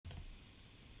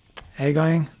How you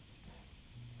going?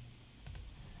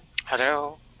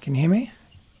 Hello. Can you hear me?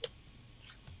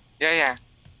 Yeah, yeah.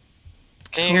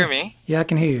 Can you hear Cool. me? Yeah, I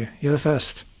can hear you. You're the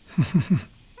first.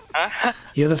 Huh?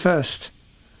 You're the first.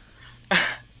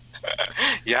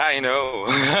 Yeah, I know.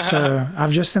 So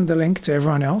I've just sent the link to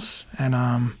everyone else,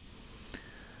 and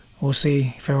we'll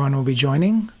see if everyone will be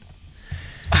joining.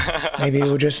 Maybe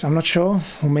we'll just—I'm not sure,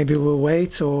 or maybe we'll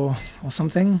wait or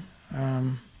something.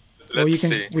 Or Let's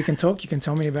see. we can talk. You can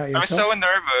tell me about I'm so yourself.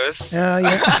 nervous. Yeah,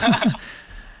 yeah.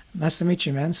 Nice to meet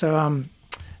you, man. So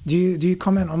do you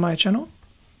comment on my channel?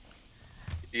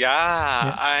 Yeah,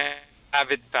 Yeah. I'm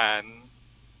avid fan.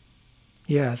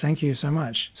 Yeah. Thank you so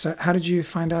much. So how did you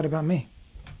find out about me?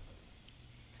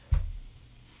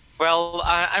 Well,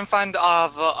 I'm fond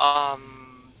of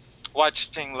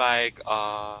watching like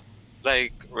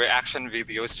reaction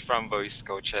videos from voice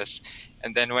coaches,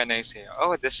 and then when I say,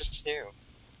 "Oh, this is new,"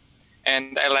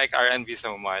 and I like R&B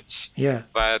so much, Yeah.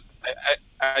 but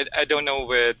I don't know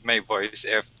with my voice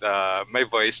if my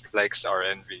voice likes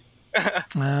R&B.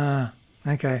 Ah.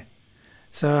 Okay.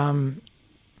 So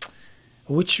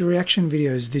which reaction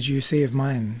videos did you see of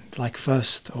mine, like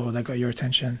first, or that got your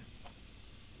attention?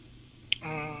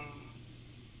 Mm,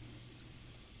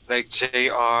 like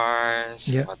JR's,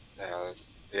 Yeah. what else?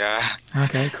 Yeah.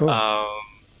 Okay, cool. Um,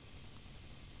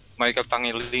 Michael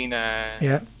Pangilinan.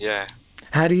 Yeah. Yeah.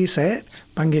 How do you say it?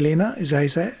 Pangilina? Is that how you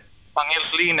say it?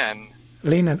 Pangilinan.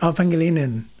 Linen. Oh,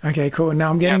 Pangilinin. Okay, cool.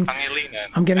 Now Yeah, Pangilinan.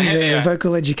 I'm getting the Yeah.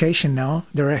 vocal education now,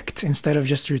 direct instead of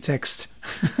just through text.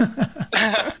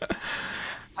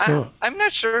 Cool. I'm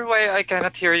not sure why I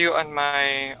cannot hear you on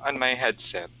my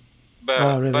headset, Oh,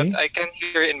 but really? I can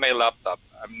hear it in my laptop.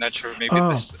 I'm not sure. Oh, Maybe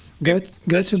go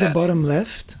the to the bottom settings.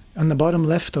 left. On the bottom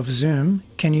left of Zoom,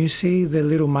 can you see the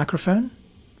little microphone?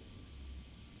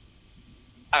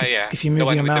 Ah, yeah, If you the move your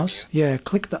one with the mouse, mute. yeah,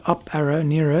 click the up arrow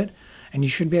near it, and you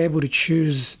should be able to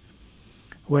choose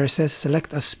where it says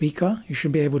select a speaker. You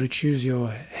should be able to choose your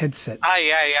headset. Ah,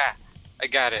 yeah, yeah. I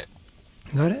got it.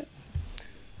 Got it?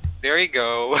 There you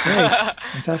go. Great.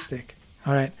 Fantastic.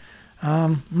 All right.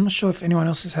 I'm not sure if anyone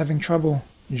else is having trouble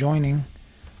joining.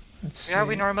 Let's Yeah,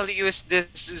 we see. normally use this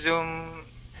Zoom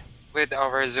with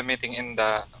our Zoom meeting in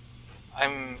the.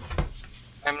 I'm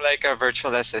I'm like a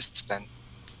virtual assistant.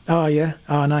 Oh, yeah.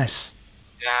 Oh, nice.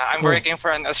 Yeah, I'm Cool. working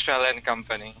for an Australian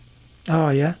company. Oh,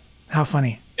 yeah. How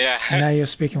funny. Yeah, And now you're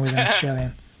speaking with an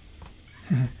Australian.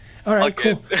 All all right,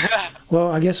 good. cool.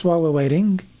 Well, I guess while we're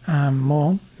waiting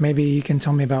more, maybe you can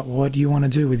tell me about what you want to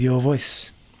do with your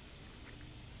voice.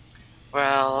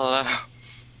 Well,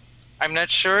 I'm not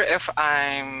sure if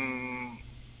I'm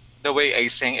the way I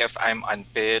sing, if I'm on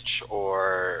pitch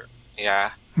or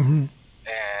yeah, Hmm.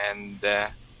 and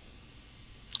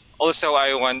also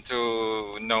I want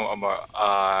to know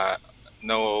about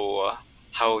know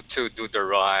how to do the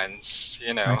runs.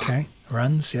 You know. Okay.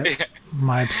 Runs, yep.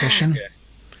 My obsession.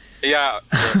 Yeah,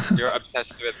 yeah, you're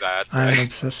obsessed with that, I'm right?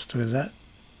 obsessed with that.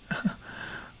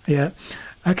 Yeah.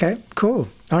 Okay, cool.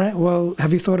 All right. Well,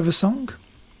 have you thought of a song?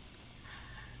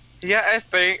 Yeah, I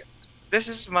think this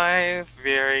is my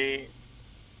very.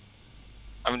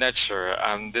 I'm not sure.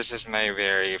 This is my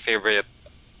very favorite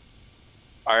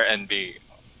R&B.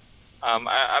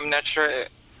 I'm not sure.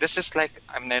 This is like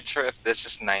I'm not sure if this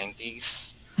is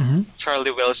 90s. Hmm.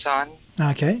 Charlie Wilson.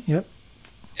 Okay, yep.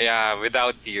 Yeah,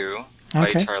 Without You by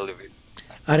Okay. Charlie Wilson.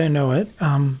 I don't know it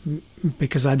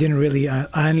because I didn't really, I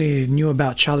only knew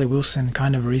about Charlie Wilson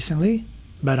kind of recently,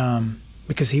 but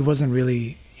because he wasn't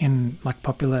really in like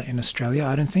popular in Australia,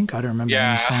 I don't think. I don't remember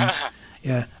any songs. Yeah,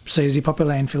 Yeah. So is he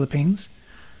popular in Philippines?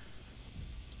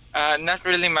 not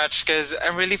really much because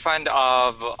I'm really fond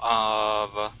of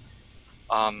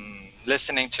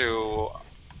listening to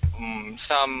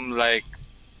some like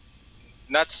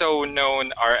not so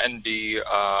known R&B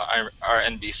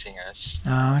singers.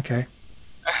 Ah, okay.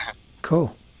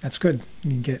 Cool. That's good.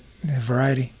 You get a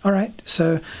variety. All right.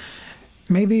 So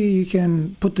maybe you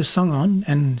can put the song on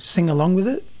and sing along with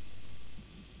it.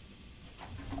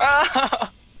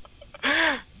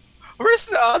 Where's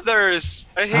the others?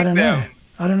 I I hate don't know. them.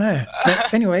 I don't know.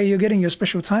 But anyway, you're getting your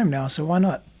special time now, so why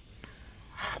not?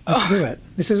 Let's do it.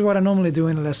 This is what I normally do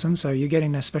in a lesson, so you're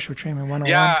getting a special treatment 101.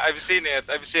 Yeah, I've seen it.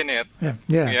 I've seen it. Yeah,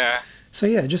 yeah. Yeah. So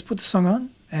yeah, just put the song on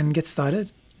and get started.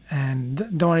 And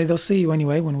don't worry, they'll see you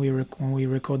anyway when when we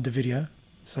record the video.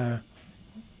 So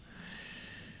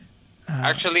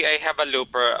Actually, I have a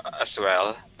looper as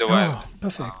well. The one. oh,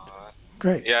 perfect, Uh,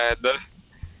 great. yeah.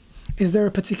 Is there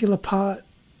a particular part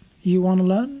you want to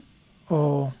learn,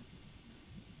 or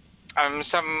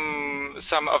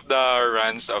some of the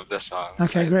runs of the songs,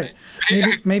 Okay, I great.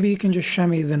 think. Maybe you can just show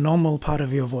me the normal part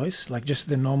of your voice, like just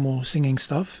the normal singing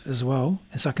stuff as well,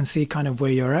 and so I can see kind of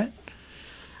where you're at.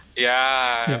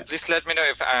 Yeah, Yeah, please let me know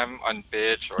if I'm on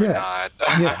pitch or yeah, not.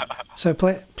 yeah. So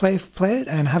play it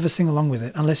and have a sing along with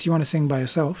it. Unless you want to sing by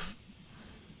yourself,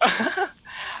 a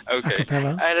Okay,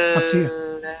 cappella. Up to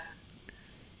you.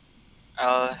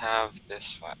 I'll have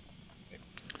this one.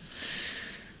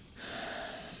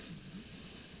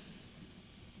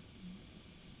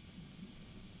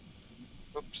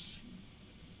 Oops.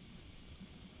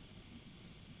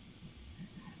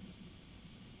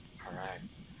 All right.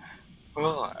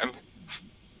 Oh,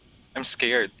 I'm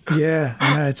scared. Yeah,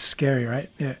 I know it's scary, right?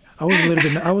 Yeah, I was a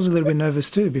little bit nervous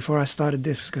too before I started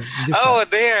this because it's different. Oh,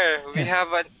 there we Yeah.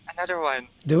 have another one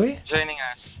Do we? joining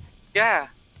us. Yeah,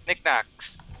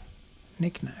 knickknacks.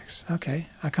 Knickknacks. Okay,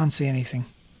 I can't see anything.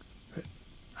 But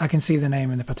I can see the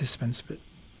name and the participants, but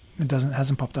it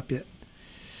hasn't popped up yet.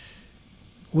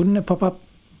 Wouldn't it pop up?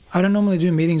 I don't normally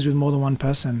do meetings with more than one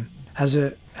person. How does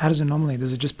it normally?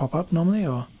 Does it just pop up normally,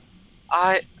 or?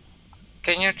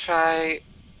 Can you try?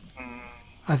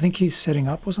 I think he's setting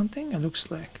up or something. It looks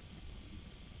like.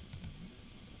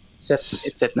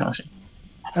 It's set now, sir.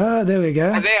 Oh, there we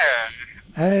go. There.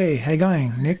 Hey, how you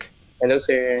going, Nick? Hello,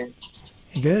 sir.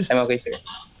 You good? I'm okay, sir.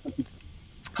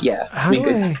 Yeah, How doing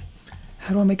do good.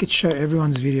 how do I make it show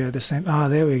everyone's video the same? Ah,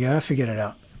 there we go. I figured it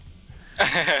out.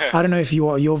 I don't know if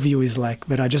your view is like,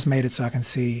 but I just made it so I can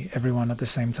see everyone at the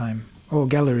same time. Oh,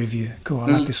 gallery view. Cool. I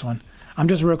like this one. I'm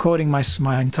just recording my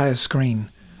entire screen.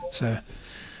 So,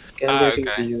 Gallery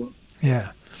okay. view.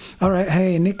 yeah. All right.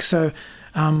 Hey, Nick. So,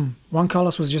 Juan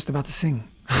Carlos was just about to sing.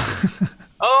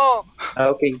 Oh,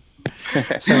 Okay.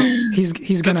 So he's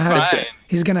gonna That's have fine.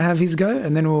 he's gonna have his go,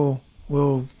 and then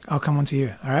I'll come on to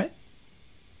you. All right.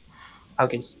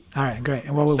 Okay. All right. Great.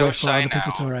 And while we So wait for shy other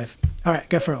people to now. arrive. All right.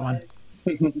 Go for it, Juan.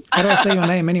 How do I say your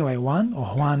name anyway? Juan or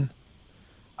Juan?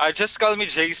 just call me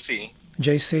JC.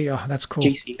 JC. Oh, that's cool.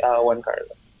 JC, Juan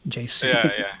Carlos. JC.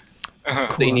 Yeah, yeah. That's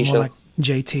cool. The More like initials.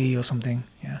 JT or something.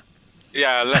 Yeah.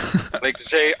 Yeah, like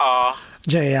JR.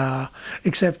 JR.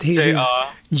 Except he's JR.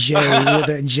 J with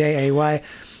a JAY.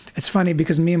 It's funny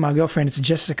because me and my girlfriend, it's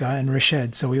Jessica and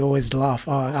Rashid, so we always laugh.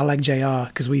 Oh, I like JR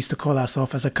because we used to call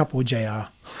ourselves as a couple JR.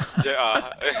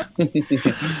 JR.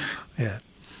 Yeah.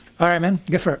 All right, man.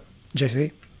 Go for it,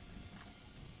 JC.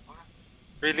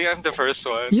 Really, I'm the first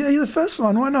one. Yeah, you're the first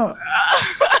one. Why not?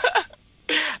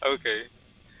 Okay.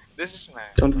 This is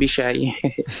Don't be shy.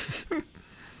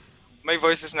 my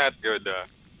voice is not good.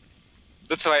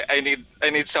 That's why I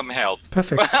need some help.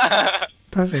 Perfect.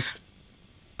 Perfect.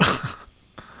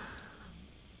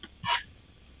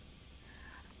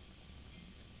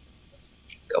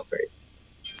 Go for it.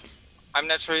 I'm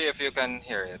not sure if you can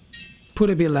hear it. Put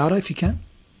it a bit louder if you can.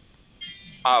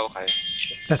 Ah, okay.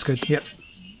 That's good. Yep.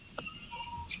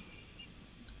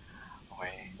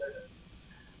 Wait.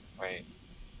 Wait.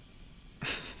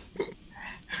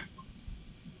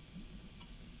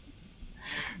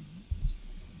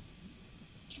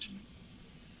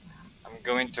 I'm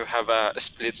going to have a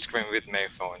split screen with my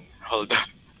phone. Hold on.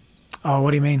 Oh,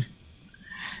 what do you mean?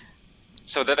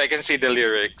 So that I can see the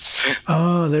lyrics.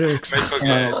 Oh, lyrics. I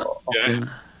forget. Oh, okay. Yeah.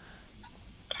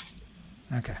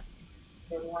 Okay.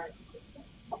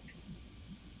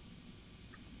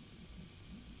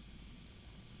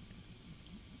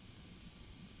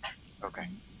 Okay.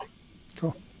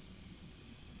 Cool.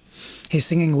 He's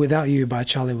singing Without You by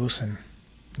Charlie Wilson.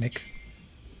 Nick.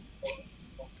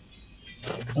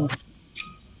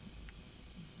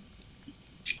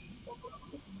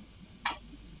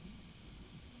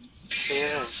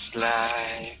 Feels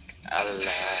like a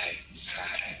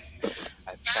lifetime.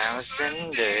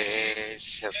 1,000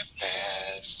 days have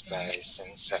passed by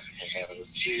since I held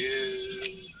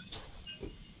you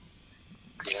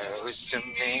close to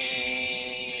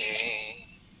me.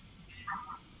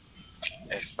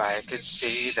 If I could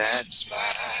see that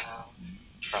smile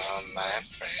from my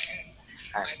friend,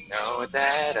 I know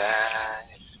that I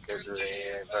could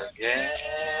live again.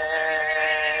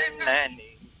 I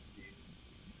need you.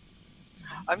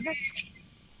 I'm not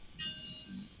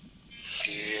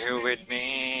here with me.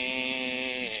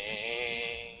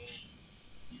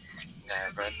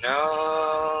 Never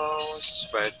knows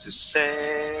what to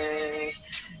say,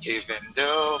 even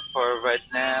though for right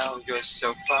now you're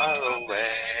so far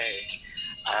away.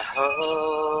 I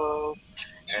hope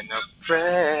and I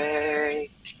pray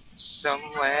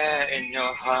somewhere in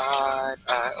your heart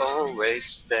I always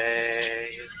stay.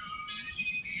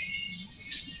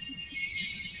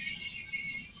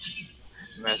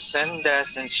 My sun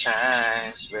doesn't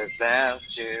shine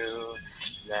without you.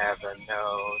 never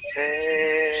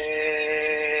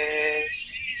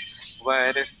notice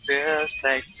what it feels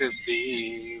like to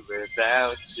be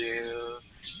without you.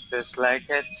 Just like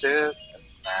I took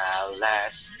my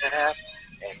last step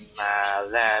and my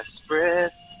last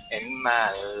breath in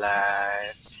my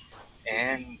life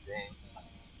ending.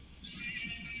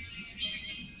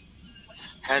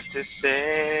 Had to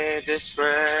say this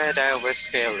word I was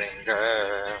feeling,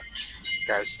 girl.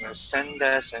 Cause no sun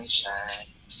doesn't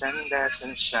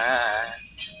shine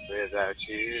without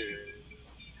you.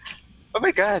 Oh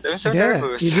my god, I'm so Yeah,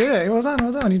 nervous. you did it. Well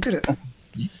done. You did it.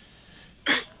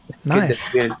 That's good. Nice.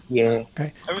 That's good. Yeah.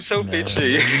 Okay. I'm so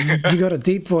pitchy. You got a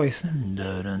deep voice.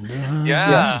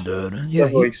 Yeah. The Yeah.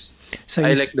 voice. So I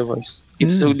you, like the voice.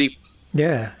 It's so deep.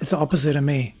 yeah, it's the opposite of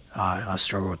me. I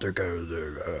struggle to go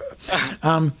there.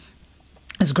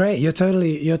 It's great. You're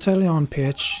totally on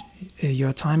pitch.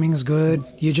 Your timing's good.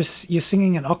 You're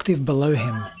singing an octave below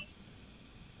him.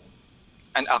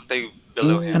 An octave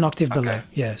below him. An octave below. Okay.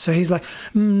 Yeah. So he's like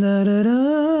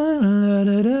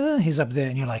da-da-da. He's up there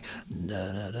and you're like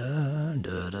da-da-da.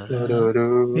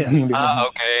 Yeah.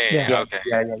 Okay. Yeah. Okay.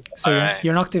 Yeah. So Alright.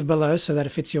 you're an octave below so that it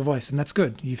fits your voice, and that's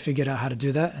good. You figured out how to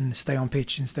do that and stay on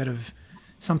pitch instead of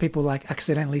some people like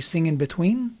accidentally sing in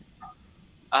between.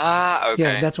 Okay.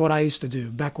 Yeah, that's what I used to do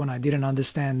back when I didn't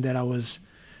understand that I was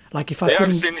like if I Yeah, I've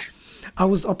couldn't. seen. I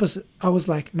was opposite. I was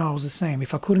like no, I was the same.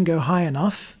 If I couldn't go high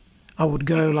enough, I would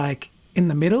go like in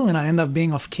the middle, and I end up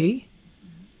being off key.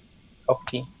 Off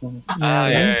key. Mhm. You know what I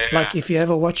mean? Yeah. Like if you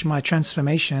ever watch my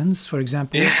transformations, for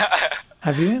example, Yeah.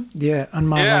 have you? Yeah, on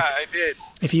my Yeah, like, I did.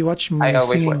 if you watch me I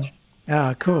always singing. watch.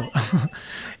 Ah, cool.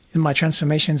 In my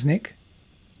transformations, Nick.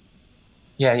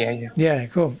 Yeah. Yeah,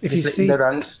 cool. If you It's like see, the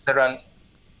runs.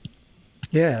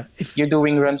 yeah, if You're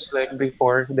doing runs like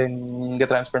before, then the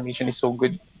transformation is so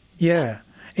good. yeah,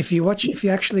 if you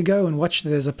actually go and watch,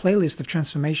 there's a playlist of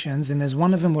transformations, and there's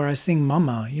one of them where I sing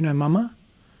 "Mama." You know "Mama"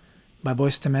 by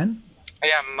Boyz II Men.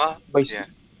 Yeah, Voice. yeah.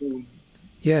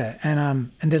 Yeah,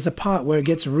 and there's a part where it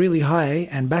gets really high,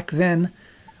 and back then,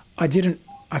 I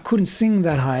couldn't sing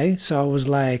that high, so I was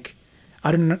like,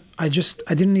 I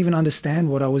didn't even understand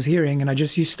what I was hearing, and I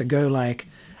just used to go like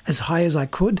as high as I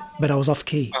could, but I was off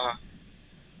key.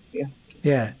 Yeah.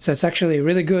 Yeah, so it's actually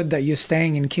really good that you're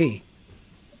staying in key.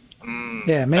 Mm,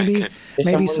 Yeah, maybe okay.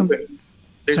 There's Sorry,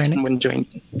 Nick? someone joined.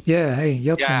 Yeah, hey,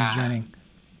 Yeltsin's Yeah. joining.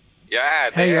 Yeah,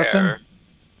 Hey, there. Yeltsin.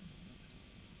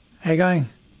 How you going?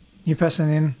 New person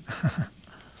in.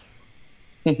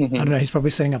 I don't know. He's probably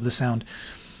setting up the sound.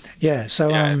 Yeah. So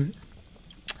Yeah.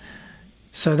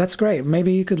 so that's great.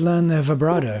 Maybe you could learn the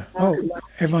vibrato. Oh,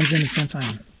 everyone's in at the same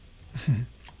time.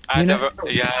 I you know- never.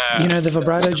 Yeah. You know the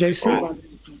vibrato, JC?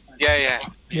 Yeah.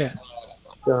 Yeah.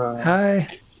 Uh, Hi.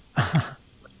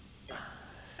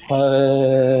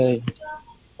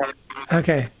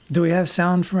 Okay. Do we have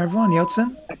sound from everyone?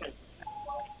 Yeltsin?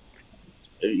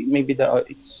 maybe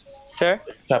it's Sir?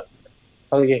 stop.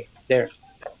 Okay, there.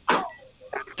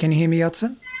 Can you hear me,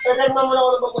 Yeltsin?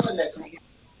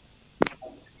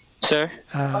 Sir?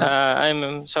 Uh,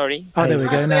 I'm sorry. oh, there we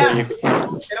go. Now I can.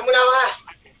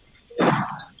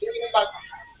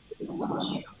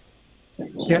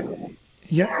 Yeah.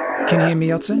 Yeah. Can you hear me,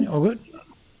 Yeltsin? All good?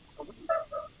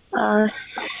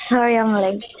 Sorry, I'm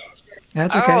late.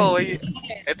 That's okay. Oh,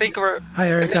 I think we're Hi,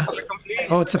 Erica. complete.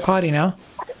 Oh, it's a party now.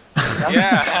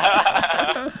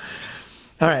 Yeah.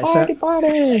 All right. So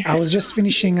Party! I was just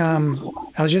finishing.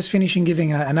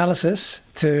 Giving an analysis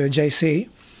to JC.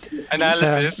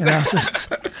 Analysis. So, analysis.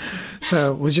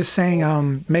 So was just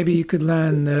saying. Maybe you could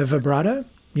learn the vibrato.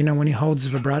 You know when he holds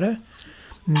vibrato.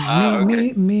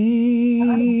 Okay.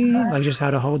 Me. Like just how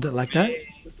to hold it like that.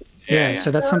 Yeah. So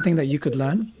that's something that you could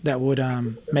learn. That would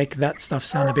make that stuff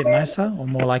sound a bit nicer or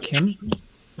more like him.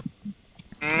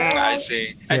 I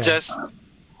see. I Yeah. just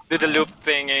do the loop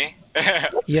thingy.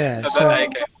 Yeah. so So that I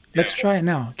can. let's try it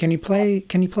now. Can you play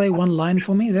one line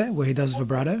for me there where he does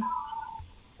vibrato?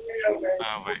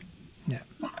 Oh wait. Yeah.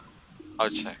 I'll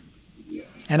check.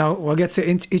 And we'll get to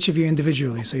each of you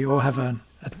individually, so you all have a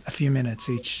few minutes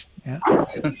each. Yeah.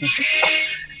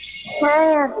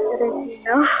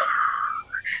 Filipino.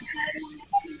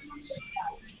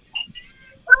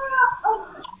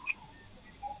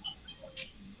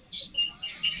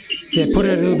 Yeah. Put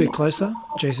it a little bit closer,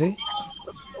 JC.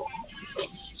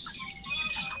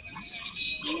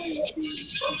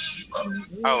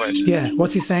 Oh wait. Yeah.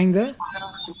 What's he saying there?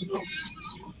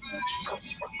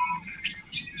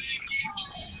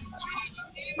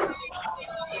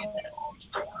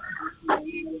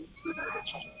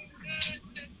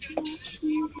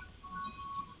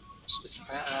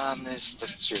 Promise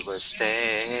that you will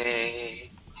stay.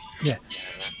 Yeah.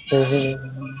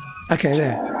 Okay,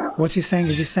 there. What's he saying?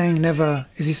 Is he saying never?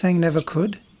 Is he saying never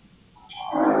could?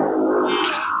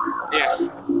 Yes.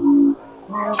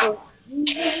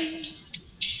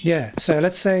 Yeah. So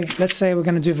let's say we're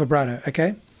gonna do vibrato,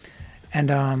 okay?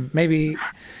 And maybe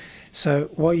so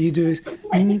what you do is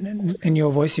in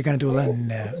your voice you're gonna do a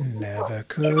never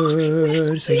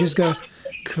could. So you just go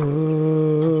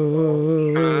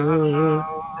could.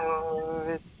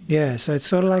 Yeah. So it's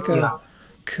sort of like a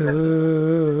could.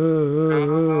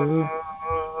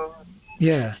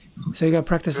 Yeah. So you gotta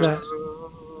practice that.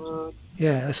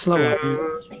 Yeah, slower.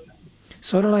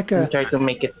 Sort of like And a try to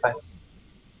make it fast.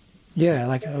 yeah,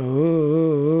 like oh,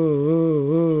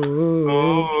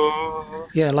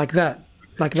 yeah, like that,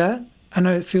 like that. I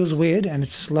know it feels weird and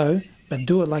it's slow, but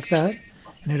do it like that,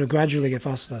 and it'll gradually get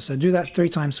faster. So do that 3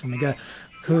 times for me. Go,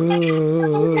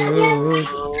 could,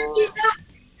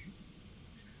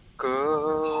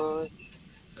 Good.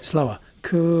 slower,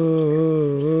 could,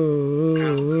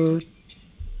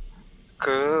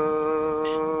 Good.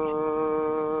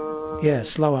 yeah,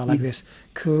 slower like this,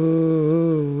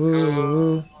 could,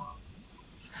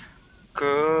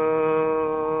 Good.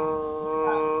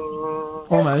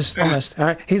 almost. All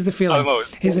right, here's the feeling.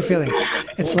 Almost. Here's the feeling.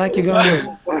 It's like you're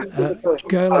going,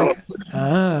 go like,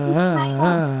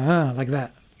 like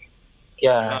that.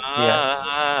 Yeah.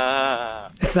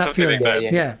 It's that Something like feeling. that.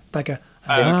 Yeah, like a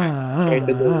Try to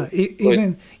do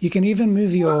even you can even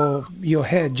move your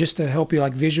head just to help you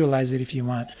like visualize it if you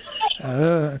want.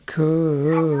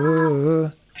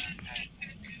 Cool.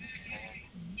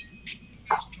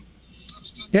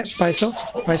 Yeah, by yourself.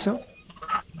 By yourself.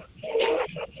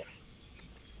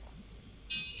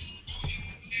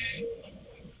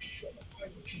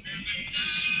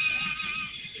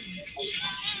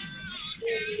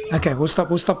 Okay, we'll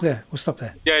stop there. We'll stop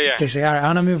there. Yeah. Okay, so all right, I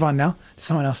want to move on now to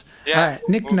someone else. Yeah, All right,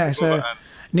 Nick move- next. move So on.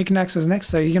 Nick Nax was next.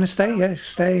 So you're gonna stay? Yeah,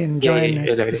 stay and Yeah, join.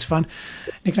 yeah, It's fun.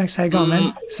 Nick Nax, how you going,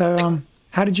 man? So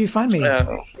how did you find me? I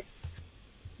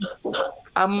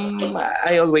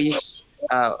always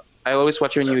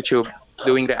watch you on YouTube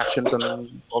doing reactions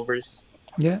on covers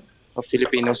Yeah. of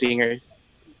Filipino singers.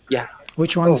 Yeah.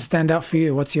 Which ones stand out for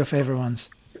you? What's your favorite ones?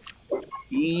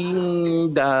 The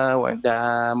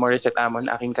Morissette Amon,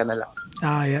 Akin Ka Na Lang.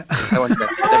 Ah, yeah. I want that.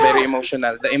 The very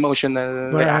emotional,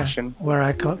 reaction. Where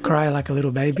I cry like a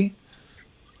little baby.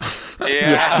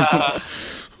 Yeah.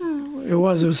 It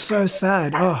was so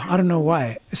sad. Oh, I don't know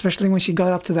why. Especially when she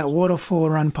got up to that waterfall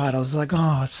run part. I was like,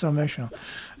 oh, it's so emotional.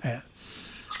 Yeah.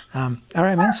 All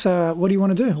right, man. So what do you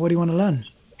want to do? What do you want to learn?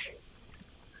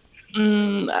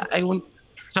 I want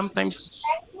sometimes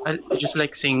I just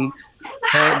like sing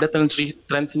the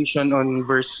transition on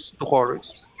verse to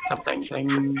chorus. Sometimes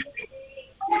I'm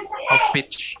off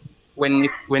pitch when I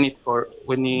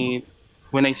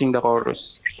sing the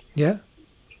chorus. Yeah.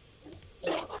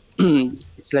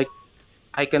 It's like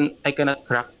I cannot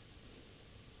crack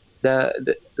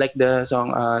the like the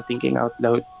song thinking out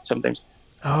loud sometimes.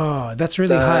 Oh, that's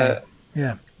really The- high.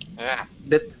 Yeah. Yeah.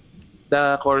 That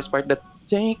the chorus part that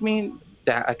take me,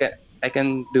 that I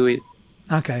can do it.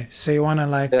 Okay. So you want to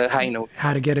like The high note.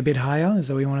 how to get a bit higher? Is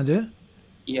that what you want to do?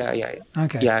 Yeah.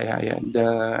 Okay. Yeah.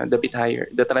 The bit higher,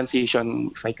 the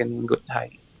transition. If I can go high.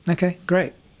 Okay,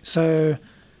 great. So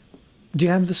do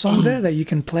you have the song there that you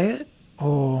can play it?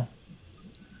 Or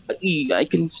I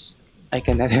can I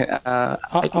can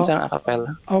sing a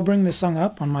cappella. I'll bring the song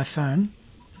up on my phone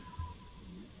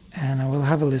and I will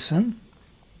have a listen.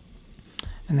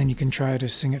 And then you can try to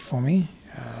sing it for me.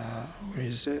 Where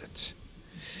is it?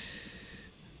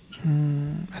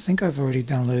 I think I've already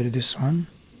downloaded this one.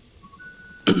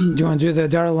 Do you want to do the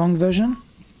Daryl Long version?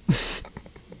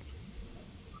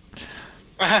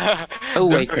 Oh,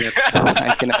 I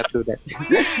cannot do that.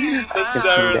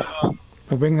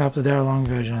 We'll bring up the Daryl Long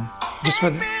version. Just for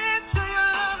the,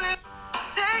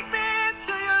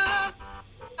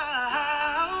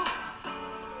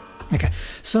 okay.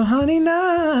 So honey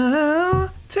now,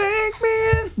 take me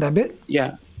in. That bit?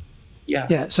 Yeah.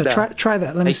 Yeah, so That. try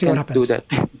that. Let me I see what can't happens. do that.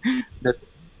 That.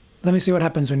 Let me see what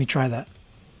happens when you try that.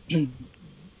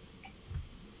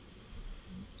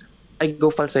 I go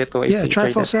falsetto. Yeah, try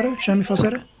that. falsetto. Show me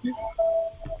falsetto.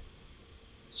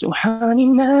 So honey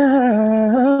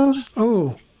now,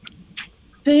 Oh,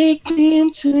 take me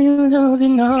into your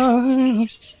loving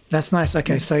arms. that's nice.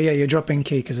 Okay, so yeah, you're dropping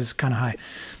key because it's kind of high.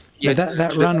 Yeah, But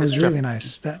that run was that's really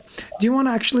nice. Do you want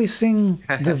to actually sing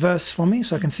the verse for me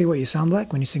so I can see what you sound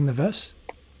like when you sing the verse?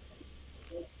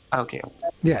 Okay.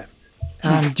 Yeah.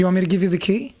 Do you want me to give you the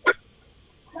key?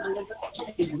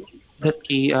 That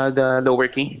key, the lower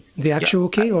key. The actual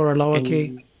key or a lower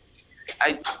key?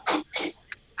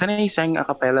 Can I sing a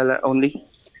cappella only?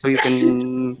 So you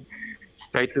can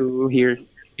try to hear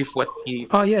if what he.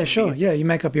 Oh yeah, she sure. is. Yeah, you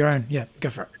make up your own. Yeah, go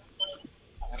for it.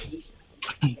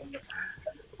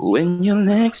 When your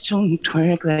legs don't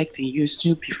work like they used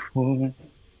to before,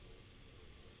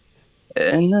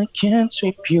 and I can't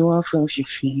sweep you off of your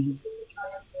feet.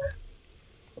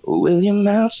 Will your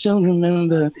mouth still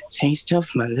remember the taste of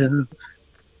my love?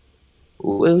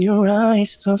 Will your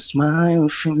eyes still smile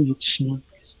from your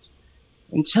cheeks?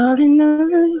 And darling,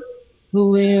 I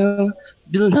will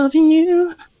be loving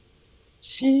you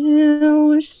till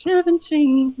we're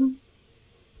 17.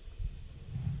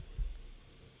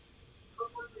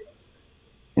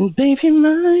 And baby,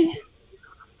 my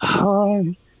heart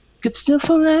could still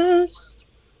fall as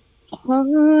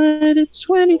hard at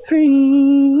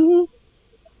 23.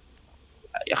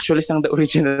 I actually sang the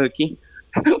original key.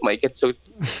 My God, it's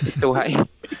so high.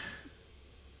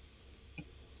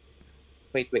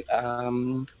 Wait.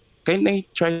 Can I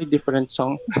try different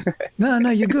song? No,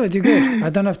 you're good. You're good. I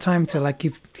don't have time to like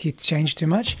keep change too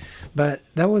much, but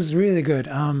that was really good.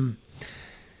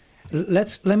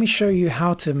 Let me show you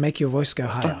how to make your voice go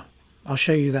higher. I'll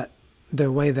show you that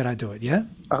the way that I do it. Yeah.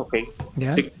 Okay.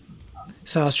 Yeah. Sige.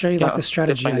 So I'll show you like the that's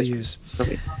strategy fine, I that's fine. use. It's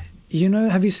okay. You know,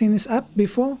 have you seen this app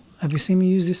before? Have you seen me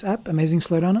use this app, Amazing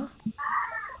Slowdowner?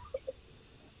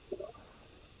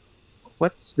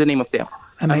 What's the name of the app?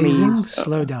 Amazing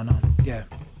Slowdowner. Yeah.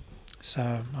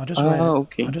 So I'll just write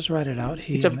okay. I'll just write it out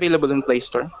here. It's available in Play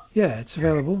Store. Yeah, it's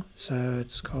available. So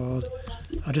it's called.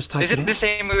 I'll just type Is it it in. the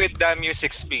same with the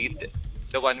music speed?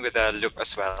 The one with the loop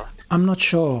as well? I'm not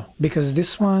sure because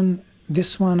this one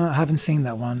I haven't seen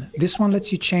that one. This one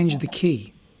lets you change the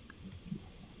key.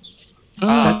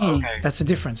 Okay. That's the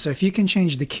difference. So if you can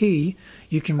change the key,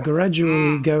 you can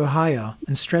gradually go higher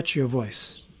and stretch your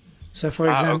voice. So for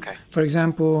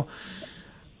example,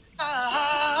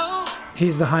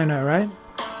 here's the high note, right?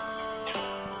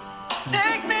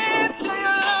 Take me into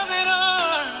your loving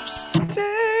arms.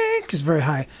 Take is very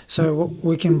high. So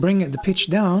we can bring it the pitch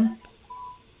down.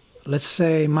 Let's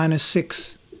say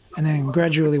 -6, and then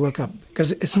gradually work up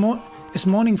because it's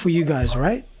morning for you guys,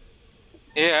 right?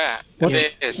 Yeah,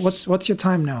 it is. What's your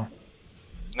time now?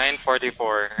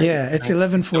 9:44. Yeah, it's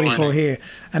 11:44 here,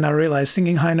 and I realize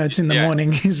singing high notes in the Yeah.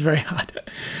 morning is very hard.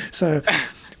 So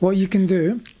what you can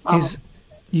do is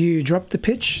you drop the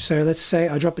pitch. So let's say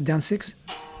I drop it down 6.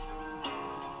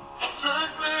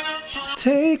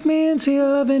 Take me into your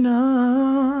loving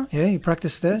arms. Yeah, you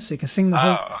practice there, so you can sing the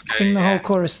whole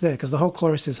chorus there, because the whole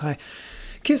chorus is high.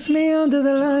 Kiss me under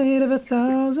the light of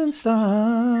 1,000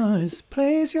 stars.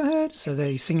 Place your head. So there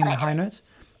you sing in the high notes.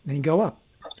 Then you go up.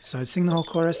 So sing the whole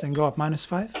chorus, then go up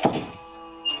 -5.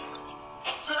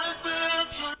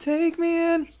 Take me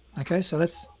in. Okay, so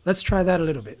let's try that a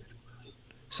little bit.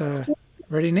 So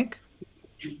ready, Nick?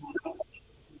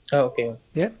 Oh, okay.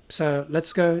 Yep. So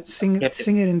let's go sing Yep.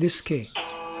 sing it in this key.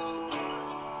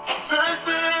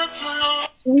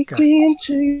 Take me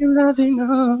into your loving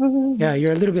arms. Yeah,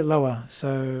 you're a little bit lower.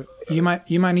 So you might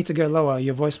need to go lower.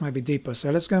 Your voice might be deeper. So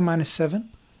let's go -7.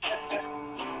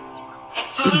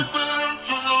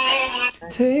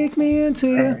 Take me into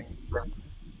your.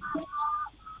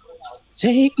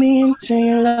 Take me into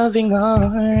your loving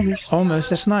arms. Almost.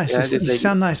 That's nice. Yeah, you just like-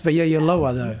 sound nice, but yeah, you're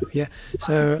lower though. Yeah.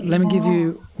 So let me give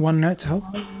you one note to help.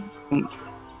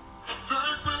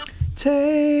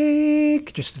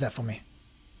 Take. Just do that for me.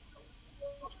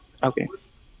 Okay.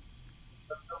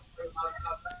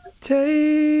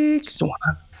 Take. So,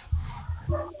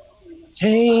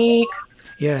 take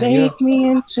Yeah. take me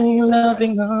into your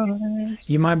loving arms.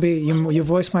 You might be your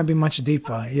voice might be much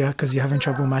deeper. Yeah, because you're having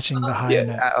trouble matching the higher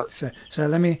Yeah, note. So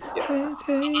let me.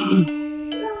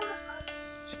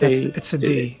 It's a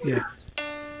D. Yeah.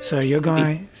 So you're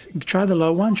going. Try the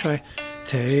low one. Try.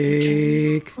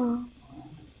 Take.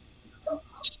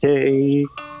 Take.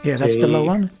 Yeah, that's the low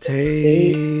Take. one.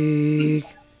 Take.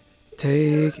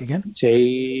 Take again.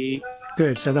 Take.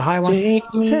 Good. So the high one.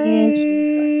 Take me.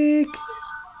 Take.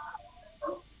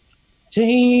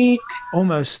 Take.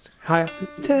 Almost higher.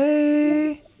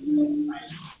 Take.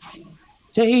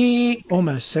 Take.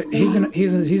 Almost. So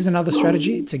here's another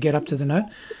strategy to get up to the note.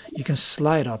 You can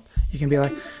slide up. You can be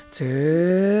like take.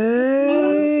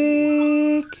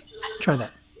 Try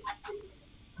that.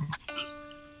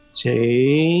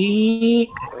 Take.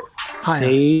 Higher.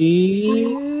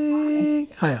 Take.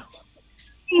 Higher.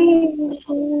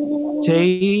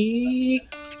 Take.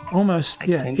 Almost.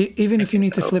 Yeah. think- Even if you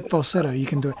need to flip falsetto, you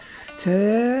can do it.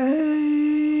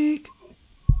 Take.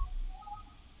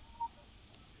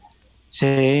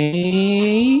 Take.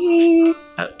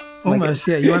 Almost.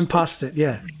 Yeah. You went past it.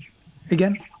 Yeah.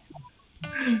 Again.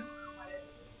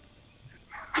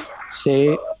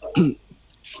 Take.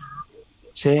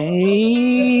 Take,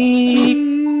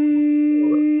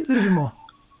 A little bit more.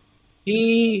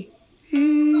 e,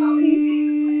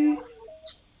 E-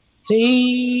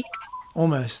 take.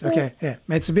 Almost. Okay. Yeah.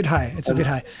 It's a bit high. It's a bit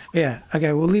high. Yeah.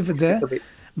 Okay. We'll leave it there. It's a bit.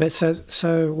 But so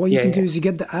what you Yeah, can do yeah. is you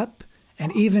get the app,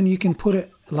 and even you can put it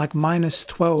like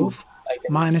 -12,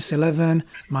 -11,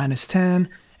 -10,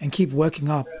 and keep working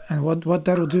up. And what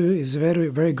that'll do is very,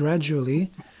 very gradually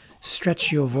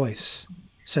stretch your voice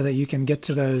so that you can get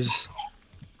to those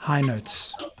high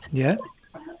notes. Yeah.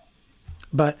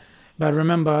 But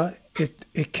remember,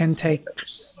 it can take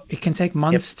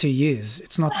months to years.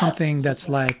 It's not something that's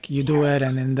like you do it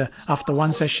and in the after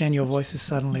one session your voice is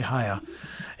suddenly higher.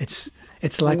 It's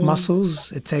like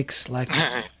muscles. It takes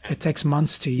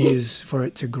months to years for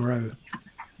it to grow.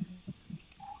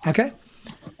 Okay.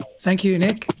 Thank you,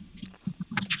 Nick.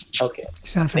 Okay. You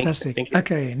sound fantastic. Thank you.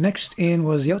 Okay, next in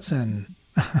was Yotsun.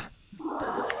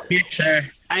 Yes, sir.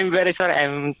 I'm very sorry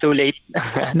I'm too late.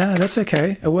 No, that's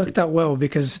okay. It worked out well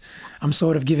because I'm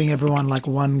sort of giving everyone like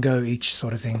one go each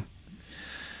sort of thing.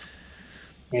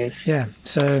 Yes. Yeah.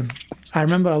 So I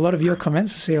remember a lot of your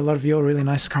comments. I see a lot of your really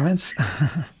nice comments.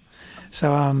 So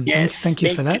Yes. thank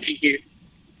you for that. Thank you.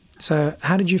 So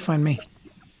how did you find me?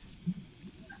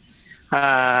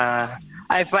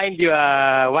 I find you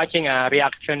watching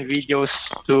reaction videos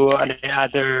to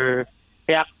other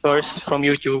reactors from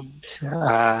YouTube.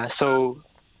 So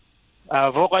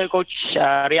vocal coach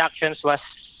reactions was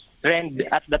trend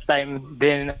at that time.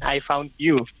 Then I found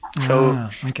you. So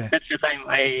Okay. that's the time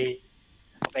I.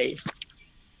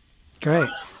 Great.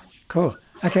 Cool.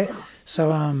 Okay. So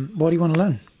what do you want to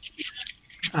learn?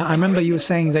 I remember you were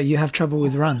saying that you have trouble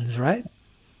with runs, right?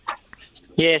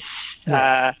 Yes.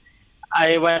 Yeah.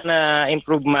 I wanna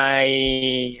improve my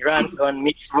runs on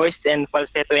mixed voice and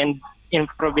falsetto and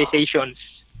improvisations.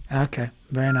 Okay,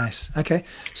 very nice. Okay,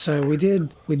 so we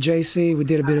did with JC, we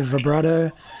did a bit of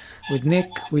vibrato. With Nick,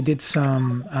 we did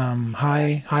some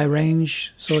high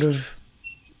range sort of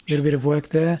little bit of work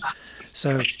there.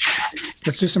 So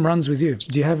let's do some runs with you.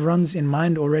 Do you have runs in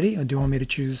mind already, or do you want me to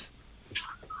choose?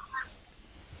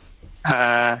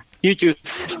 You choose.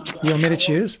 You want me to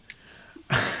choose?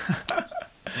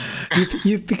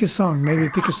 you pick a song. Maybe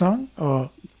pick a song, or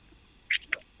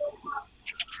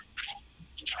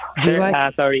do you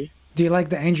like? Sorry. Do you like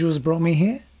The Angels Brought Me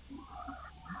Here?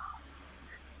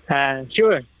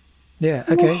 Sure. Yeah.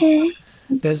 Okay.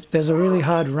 There's a really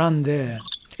hard run there.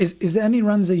 Is there any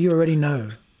runs that you already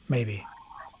know? Maybe.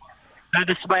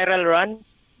 The spiral run.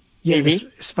 Yeah. Maybe.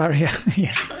 Yeah.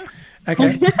 Yeah.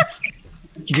 Okay.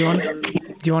 Do you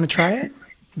want to try it?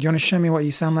 Do you want to show me what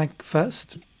you sound like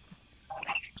first?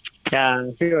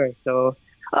 Yeah, sure. So,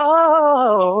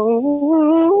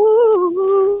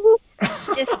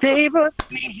 yes, they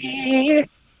brought me here.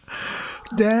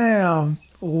 Damn!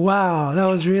 Wow, that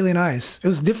was really nice. It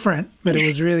was different, but it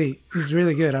was really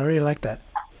good. I really like that.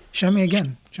 Show me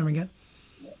again. Show me again.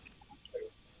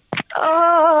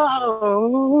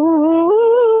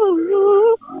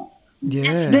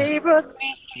 Yeah. They brought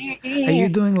me here. Are you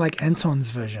doing like Anton's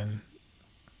version?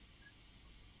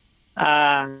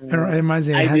 It reminds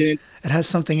me. It has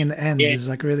something in the end. Yeah. It's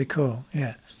like really cool.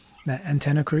 Yeah, that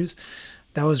antenna cruise.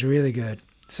 That was really good.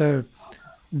 So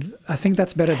I think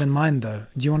that's better than mine, though.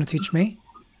 Do you want to teach me?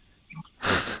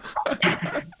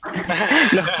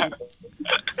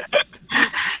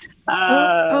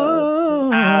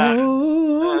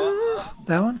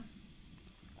 That one?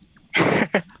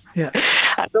 Yeah.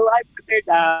 So I prepared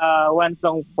one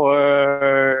song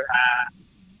for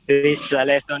this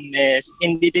lesson.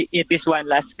 It is one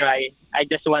last cry. I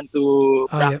just want to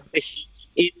practice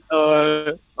it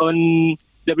on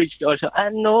the bridge also. I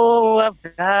know I've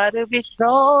got to be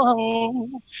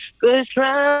strong, 'cause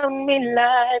round me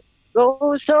life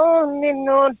goes on and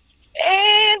on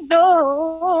and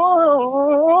on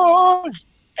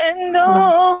and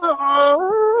on.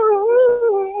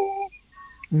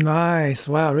 Nice.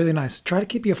 Wow, really nice. Try to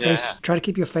keep your face. Try to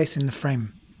keep your face in the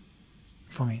frame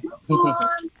for me.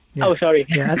 Yeah. Oh, sorry.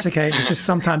 Yeah, that's okay. It's just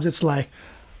sometimes it's like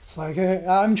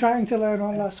I'm trying to learn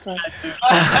one last cry.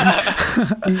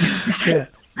 Yeah.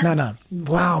 No.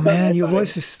 Wow, man, your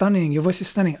voice is stunning. Your voice is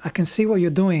stunning. I can see what you're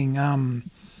doing.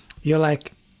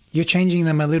 You're changing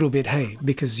them a little bit, hey,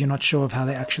 because you're not sure of how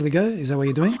they actually go. Is that what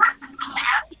you're doing?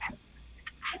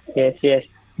 Yes.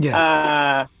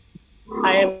 Yeah.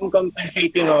 I am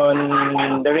compensating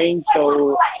on the range,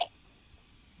 so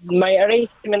my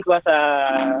arrangement was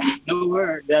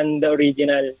lower than the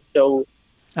original. So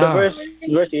the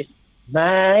verse is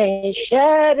my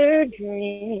shattered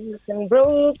dreams and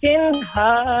broken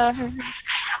heart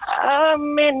are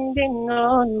mending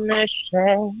on the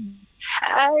shine.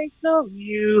 I saw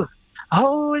you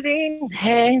holding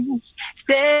hands,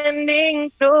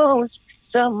 standing close,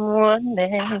 someone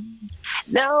else.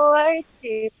 Now I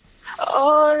sit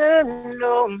all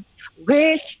alone,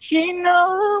 wishing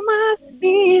all my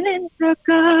feelings are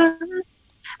gone.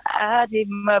 I did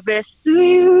my best to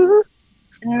you,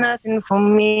 nothing for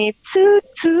me to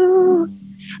do,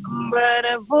 but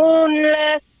I won't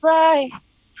last cry,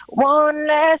 one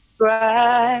last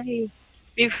cry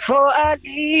before I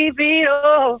leave it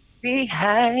all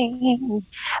behind.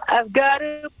 I've got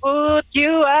to put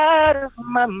you out of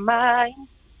my mind.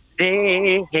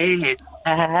 This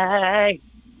time,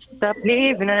 stop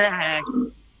living a lie.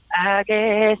 I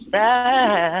guess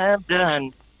I'm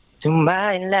done to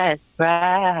my last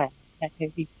cry.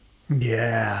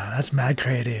 Yeah, that's mad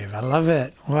creative. I love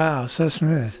it. Wow, so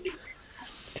smooth.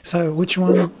 So which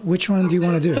one do you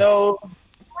want to do? So,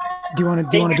 Do you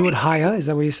want to do it higher? Is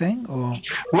that what you're saying? Or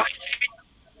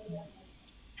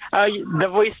the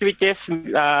voice switches,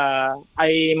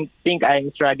 I think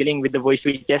I'm struggling with the voice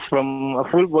switches from a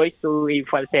full voice to a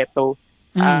falsetto.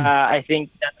 I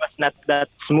think that was not that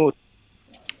smooth.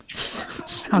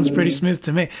 sounds pretty smooth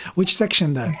to me. Which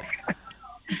section though?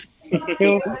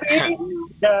 The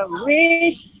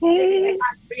wish,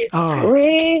 Oh,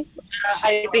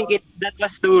 I think that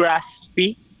was too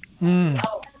raspy.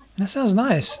 that sounds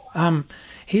nice.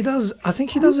 He does. I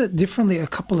think he does it differently a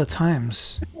couple of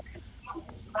times.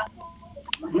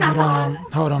 But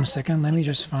hold on a second. Let me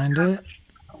just find it.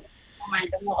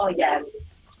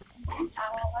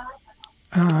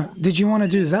 Did you want to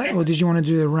do that, or did you want to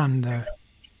do the run though?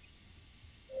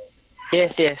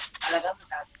 Yes, yes.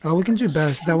 Oh, we can do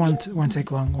both. That won't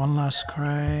take long. One last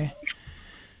cry.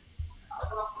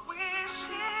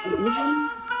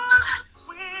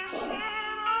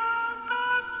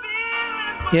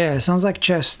 Yeah, it sounds like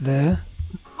chest there.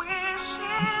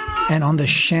 And on the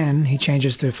shen, he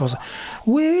changes to falsetto.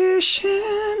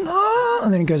 Wishing on,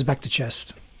 and then it goes back to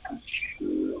chest.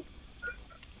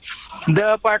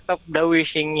 The part of the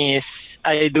wishing is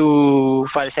I do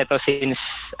falsetto since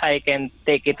I can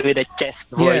take it with a chest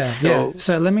voice. Yeah, yeah.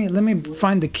 So let me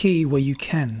find the key where you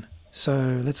can.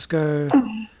 So let's go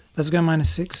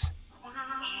 -6.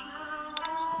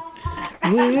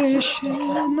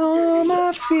 Wishing on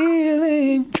my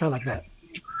feeling. Try like that.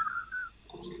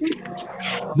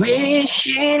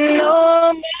 Wishing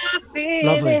all my feelings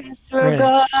Lovely. were Yeah.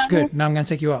 gone. Good. Now I'm going to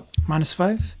take you up.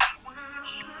 -5.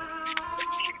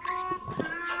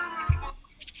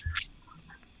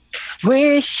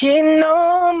 Wishing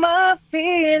all my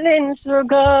feelings were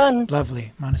gone.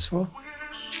 Lovely. -4.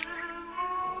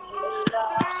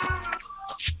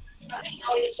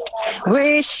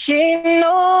 Wishing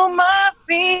all my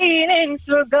feelings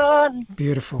were gone.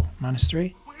 Beautiful.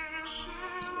 -3.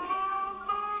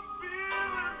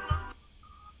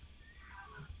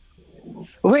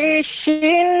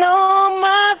 Wishing all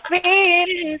my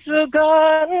feelings were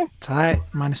gone. Tight.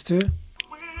 -2.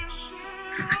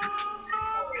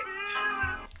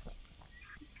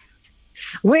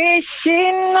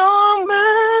 Wishing all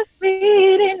my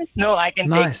feelings. No, I can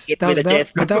Nice. take it with a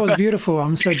chest. But that was beautiful.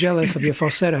 I'm so jealous of your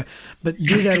falsetto. But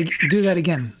do that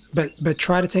again. But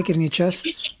try to take it in your chest.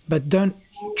 But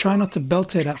try not to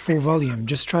belt it at full volume.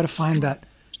 Just try to find that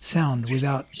sound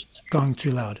without going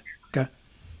too loud. Go.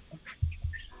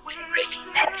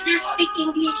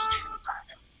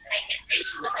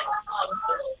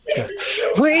 Go.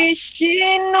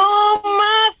 Wishing all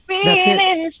my That's it.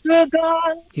 feelings were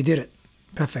gone. You did it.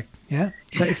 Perfect. Yeah.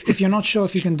 So if you're not sure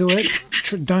if you can do it,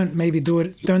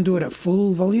 don't do it at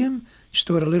full volume. Just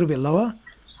do it a little bit lower,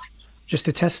 just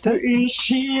to test it.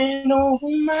 Wishing all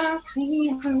my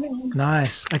feelings.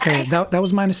 Nice. Okay. That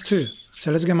was -2.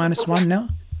 So let's go -1 now.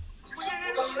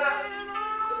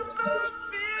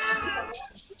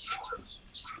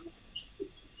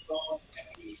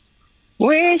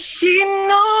 Wishing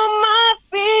all my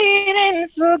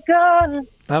feelings were gone.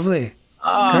 Lovely.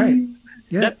 Great.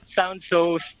 Yeah. That sounds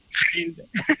so strange.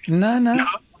 No.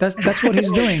 That's what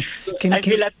he's doing. I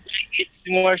feel like it's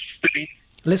more strange.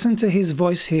 Listen to his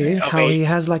voice here, how Okay. he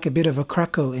has like a bit of a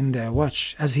crackle in there.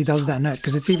 Watch as he does that note,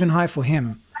 because it's even high for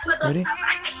him. Ready?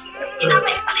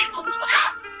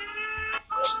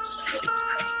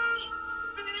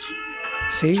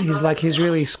 See, he's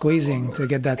really squeezing to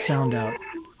get that sound out.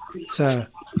 So,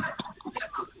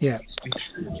 yeah,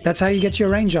 that's how you get your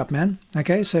range up, man.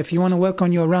 Okay, so if you want to work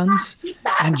on your runs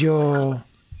and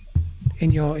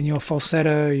in your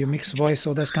falsetto, your mixed voice,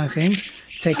 all those kind of things,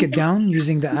 take it down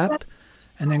using the app,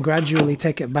 and then gradually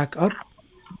take it back up,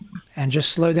 and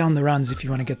just slow down the runs if you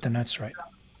want to get the notes right.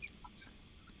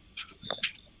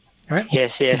 All right?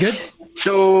 Yes, yes. You good?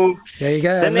 So There you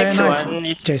go. the Very next nice, one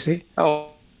is JC. oh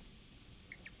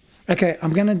Okay,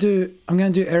 I'm gonna do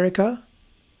Erica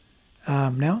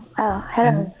now. Oh, hello.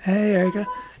 And hey, Erica.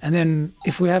 And then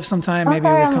if we have some time, maybe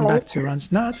sorry, we'll I'm come back late. to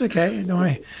runs. No, it's okay. Don't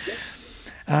worry.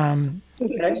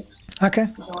 Okay.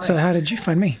 So how did you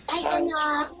find me?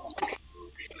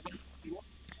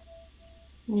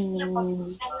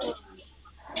 Mm,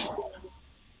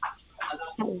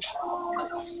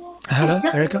 Hello,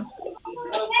 Erica.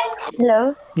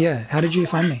 hello. Yeah. How did you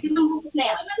find me?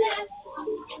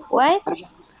 What?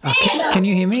 Can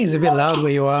you hear me? It's a bit loud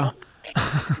where you are.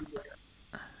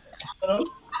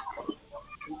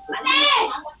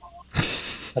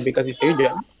 Sabi kasi sa'yo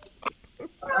dyan.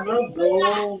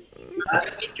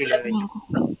 July.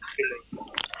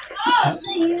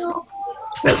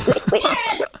 Wait.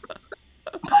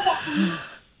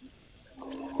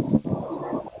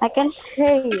 I can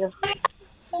hear you.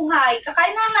 Hi,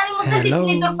 kakain na namin mo sa Hello.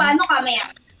 Disney. Paano kami?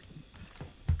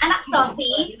 Anak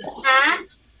Sophie? Ha?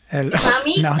 Hello.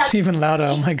 Mommy, Now it's even louder.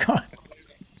 Oh my god.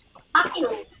 Fuck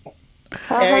you.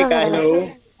 Erica, hello.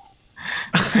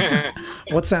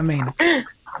 What's that mean?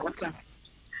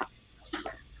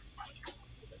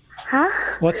 Huh?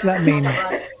 What's that mean?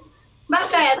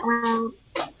 Bakit?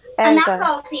 Anak Erica.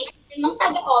 Sophie, mong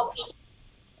taga-office.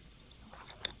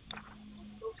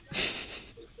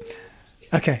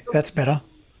 Okay, that's better.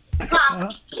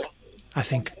 I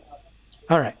think.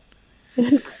 All right.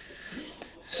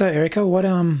 So Erica, what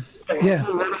yeah.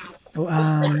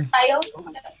 Tayo?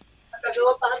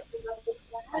 Magagawa pa rin.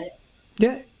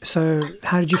 Yeah. So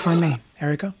how did you find me,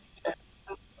 Erica?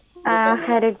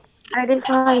 I did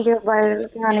find you by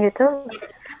looking on YouTube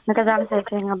because I'm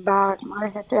searching about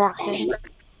Mars attraction.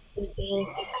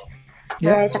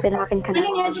 Yeah. Right, sa pinakin ka na.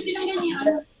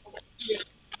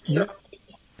 Yeah.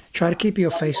 Try to keep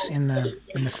your face in the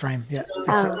frame. Yeah.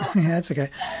 That's it. Yeah, that's okay.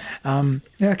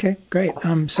 Yeah, okay, great.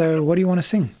 So what do you want to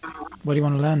sing? What do you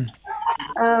want to learn?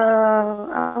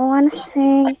 I want to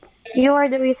sing "You Are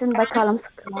the Reason" by Callum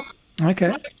Scott.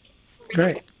 Okay.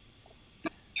 Great.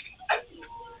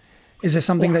 Is there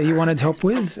something that you wanted help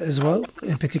with as well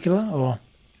in particular, or?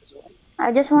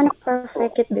 I just want to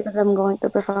perfect it because I'm going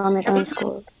to perform it on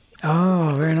school.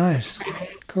 Oh, very nice.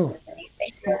 Cool.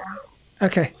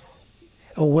 Okay.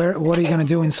 What are you going to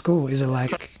do in school? Is it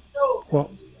like what?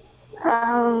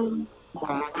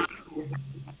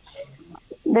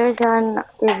 There's an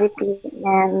activity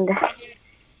and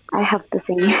I have to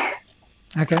sing.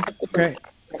 Okay, great.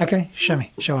 Okay, show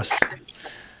us.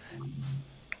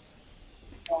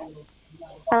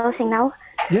 I'll sing now.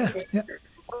 Yeah.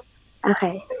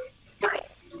 Okay.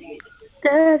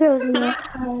 There goes my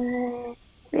heart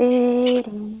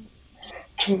beating,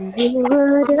 'cause you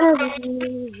were the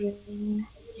reason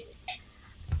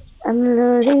I'm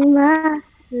losing my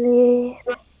sleep.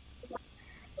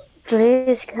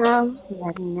 Please come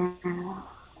back now.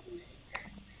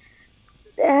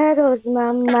 There goes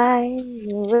my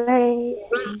mind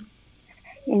racing,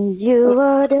 and you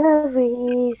are the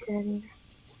reason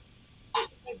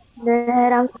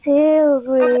that I'm still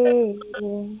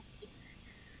breathing.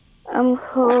 I'm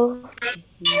hoping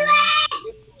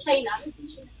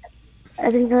I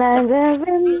can climb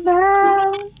every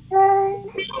mountain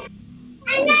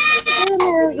and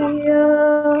every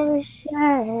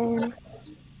ocean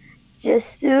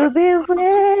just to be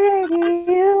with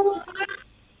you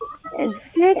and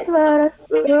fix what I've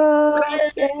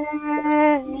broken.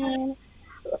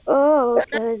 Oh,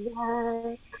 'cause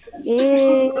I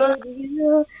give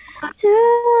you to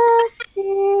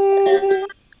see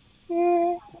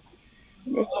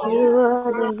that you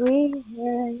are the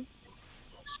reason.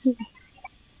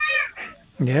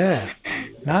 Yeah.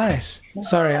 Nice.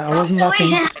 Sorry, I wasn't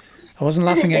laughing. I wasn't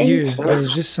laughing at you. There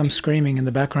was just some screaming in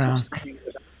the background.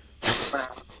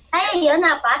 Ay, yun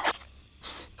apat.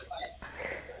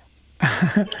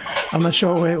 I'm not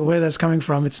sure where that's coming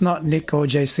from. It's not Nick or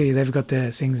JC. They've got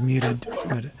their things muted.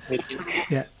 But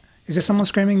yeah. Is there someone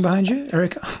screaming behind you,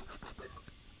 Erica?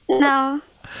 No,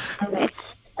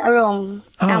 it's a room.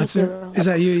 Oh, Empty room. is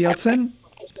that you, Yeltsin?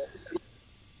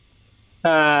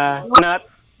 Not.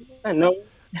 No.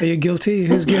 Are you guilty?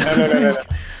 Who's guilty? No.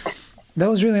 That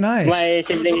was really nice. My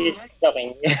sibling is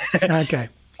talking. Okay.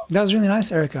 That was really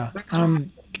nice, Erica.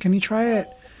 Can you try it?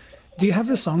 Do you have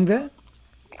the song there?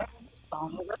 Oh,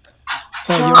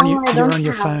 you're on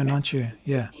your phone, aren't you?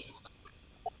 Yeah.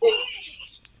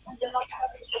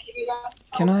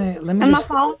 Let me On my just...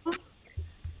 phone?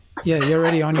 Yeah, you're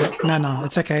already on your... No,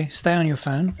 it's okay. Stay on your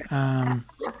phone.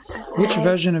 Which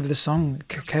version of the song?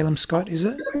 Calum Scott, is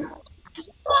it?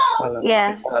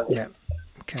 Yeah. Yeah.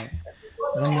 Okay.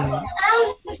 Let me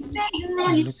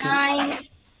look at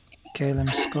Calum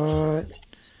Scott.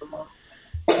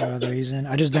 You are the reason.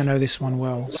 I just don't know this one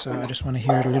well, so I just want to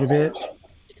hear it a little bit.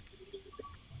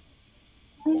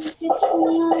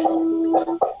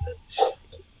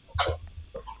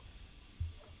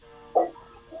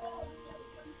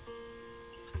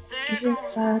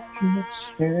 If I could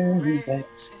turn back.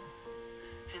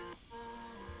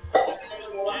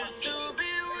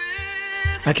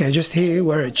 Okay, just here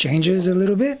where it changes a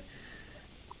little bit.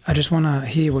 I just want to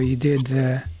hear what you did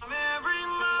there.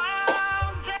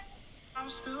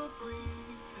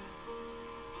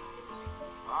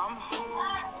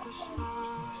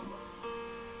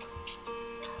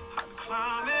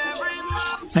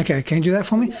 Okay, can you do that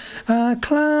for me?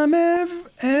 Climb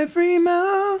every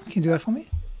mountain. Can you do that for me?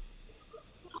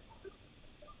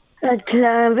 I'd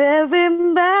climb every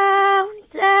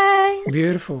mountain.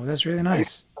 Beautiful. That's really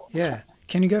nice. Yeah.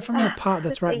 Can you go from the part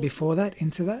that's right before that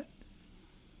into that?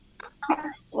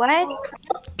 What?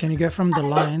 Can you go from the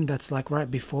line that's like right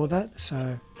before that?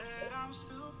 So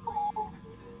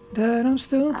that I'm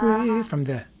still breathing from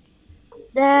there.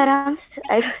 That I'm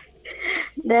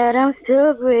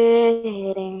still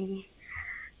breathing.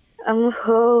 I'm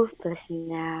hopeless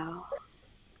now.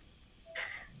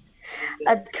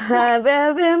 I'd climb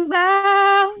every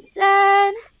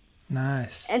mountain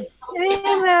Nice. and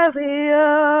swim every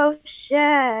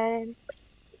ocean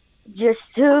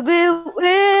just to be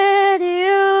with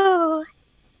you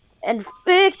and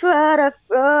fix what I've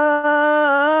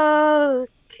broken.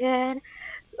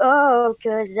 Oh,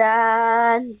 'cause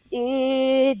I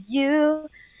need you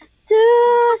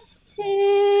to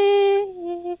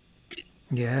see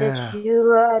Yeah. that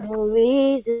you are the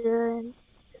reason.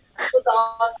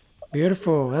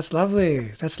 Beautiful. That's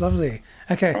lovely. That's lovely.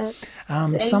 Okay.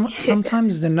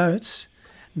 Sometimes the notes,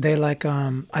 they like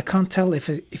I can't tell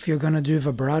if you're gonna do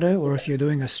vibrato or if you're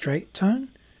doing a straight tone.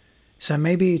 So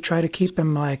maybe try to keep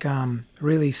them like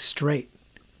really straight.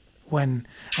 When,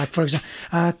 like for example,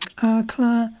 I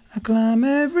climb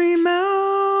every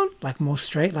mountain, like more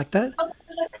straight like that,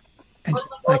 and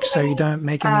like so you don't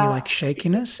make any like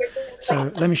shakiness.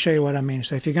 So let me show you what I mean.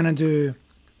 So if you're gonna do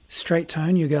straight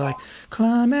tone, you go like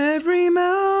climb every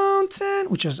mountain,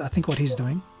 which is I think what he's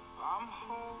doing.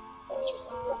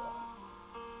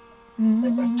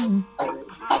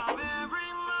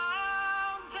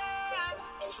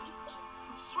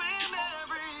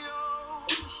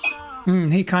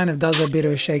 He kind of does a bit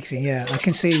of a shake thing. Yeah, I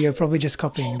can see you're probably just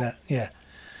copying that. Yeah.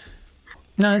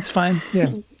 No, it's fine.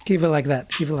 Yeah, keep it like that.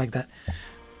 Keep it like that.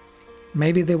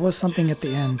 Maybe there was something at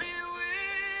the end.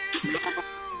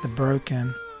 The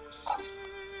broken.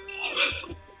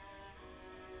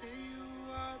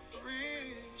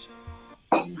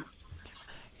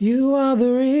 You are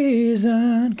the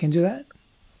reason. Can you do that?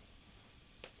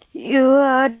 You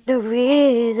are the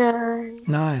reason.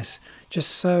 Nice.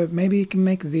 Just so maybe you can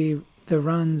make the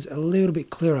runs a little bit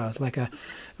clearer. It's like a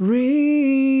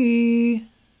reason.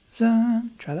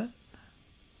 Try that.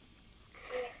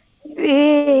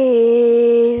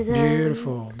 Reason.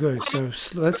 Beautiful. Good. So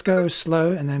let's go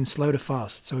slow and then slow to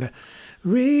fast. So we go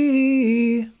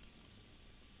reason.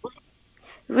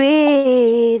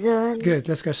 Good.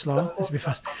 Let's go slow. Let's be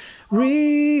fast.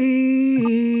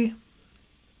 Reason.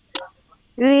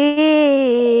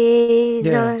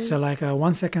 Yeah. So like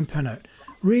 1 second per note.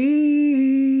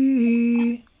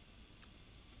 Reason.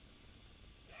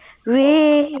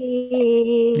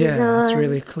 Yeah, that's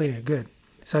really clear. Good.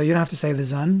 So you don't have to say the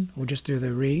zun. We'll just do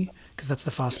the re because that's the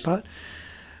fast part.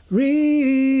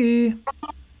 Re.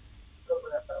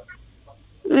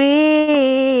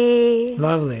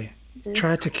 Lovely.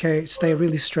 Try to stay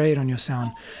really straight on your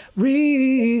sound.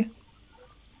 Re.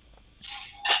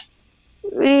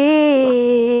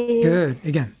 Good.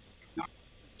 Again.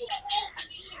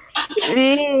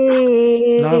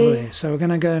 Lovely. So we're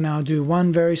going to go now do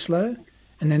one very slow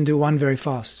and then do one very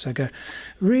fast. So go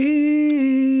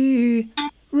re.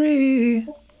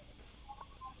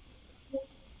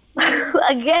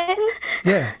 Again?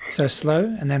 Yeah. So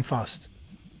slow and then fast.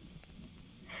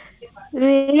 Yeah.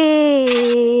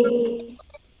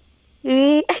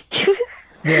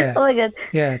 Oh my god.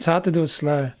 Yeah, it's hard to do it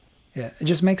slow. Yeah, it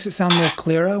just makes it sound more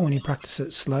clearer when you practice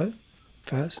it slow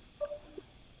first.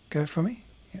 Go for me.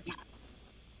 Yeah.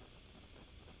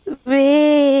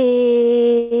 Reason.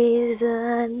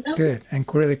 Good, and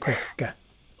really quick. Go.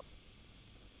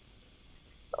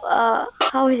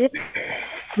 How is it?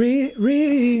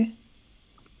 Re.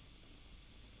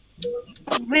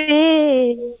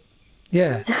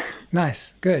 Yeah,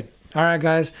 nice, good. All right,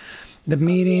 guys. The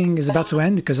meeting is about to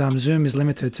end because Zoom is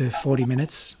limited to 40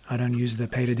 minutes. I don't use the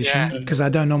paid edition because I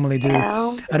don't normally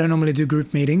do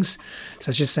group meetings. So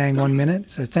it's just saying 1 minute.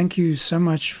 So thank you so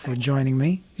much for joining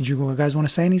me. Did you guys want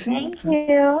to say anything? Thank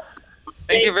you.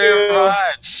 Thank you very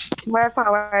much. More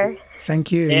power.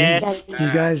 Thank you. Yes.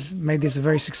 You guys made this a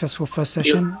very successful first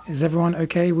session. Is everyone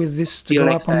okay with this to See you go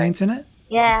next up on the time. internet?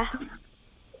 Yeah.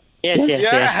 Yes.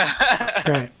 Yeah.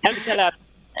 Great. Thanks a lot.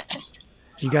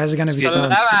 You guys are going to be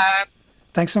stars. Salamat.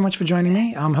 Thanks so much for joining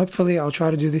me. Hopefully I'll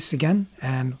try to do this again,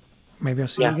 and maybe I'll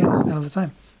see you again another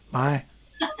time. Bye.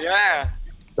 Yeah.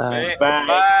 Bye. Bye.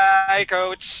 Bye,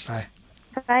 coach. Bye.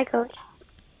 Bye, coach.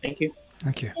 Thank you.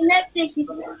 Thank you.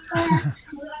 Netflix.